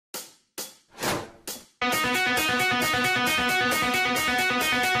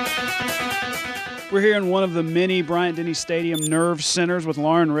We're here in one of the many Bryant-Denny Stadium Nerve Centers with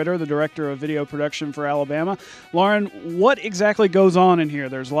Lauren Ritter, the Director of Video Production for Alabama. Lauren, what exactly goes on in here?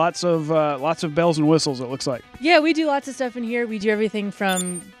 There's lots of bells and whistles, it looks like. Yeah, we do lots of stuff in here. We do everything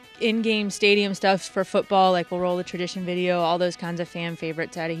from in-game stadium stuff for football, like we'll roll the tradition video, all those kinds of fan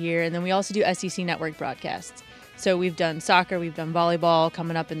favorites out of here. And then we also do SEC network broadcasts. So we've done soccer, we've done volleyball.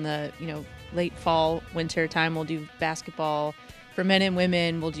 Coming up in the late fall, winter time, we'll do basketball. For men and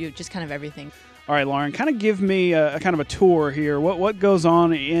women, we'll do just kind of everything. All right, Lauren, kind of give me a kind of a tour here. What goes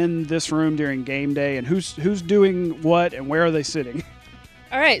on in this room during game day, and who's doing what, and where are they sitting?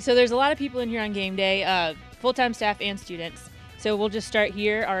 All right, so there's a lot of people in here on game day, full-time staff and students. So we'll just start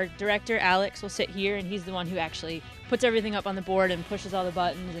here. Our director, Alex, will sit here, and he's the one who actually puts everything up on the board and pushes all the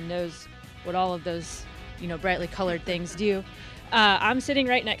buttons and knows what all of those, brightly colored things do. I'm sitting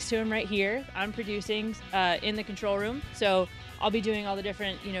right next to him right here. I'm producing in the control room. So I'll be doing all the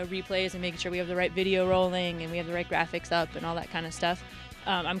different, replays and making sure we have the right video rolling and we have the right graphics up and all that kind of stuff.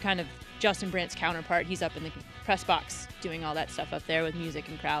 I'm kind of Justin Brandt's counterpart. He's up in the press box doing all that stuff up there with music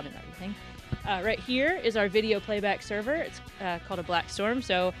and crowd and everything. Right here is our video playback server. It's called a Black Storm.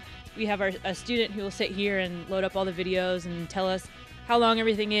 So we have a student who will sit here and load up all the videos and tell us how long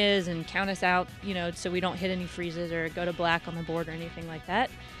everything is and count us out, so we don't hit any freezes or go to black on the board or anything like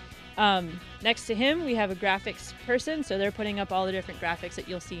that. Next to him, we have a graphics person. So they're putting up all the different graphics that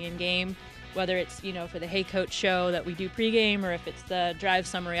you'll see in game, whether it's, for the Hey Coach show that we do pregame or if it's the drive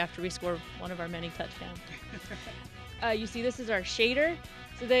summary after we score one of our many touchdowns. You see, this is our shader.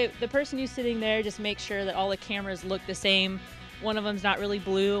 So the person who's sitting there just makes sure that all the cameras look the same. One of them's not really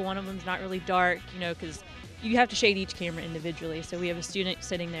blue, one of them's not really dark, because you have to shade each camera individually. So we have a student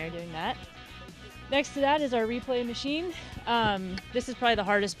sitting there doing that. Next to that is our replay machine. This is probably the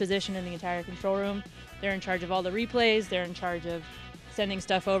hardest position in the entire control room. They're in charge of all the replays. They're in charge of sending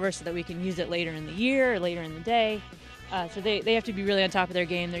stuff over so that we can use it later in the year or later in the day. So they have to be really on top of their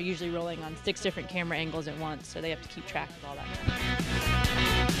game. They're usually rolling on 6 different camera angles at once, so they have to keep track of all that.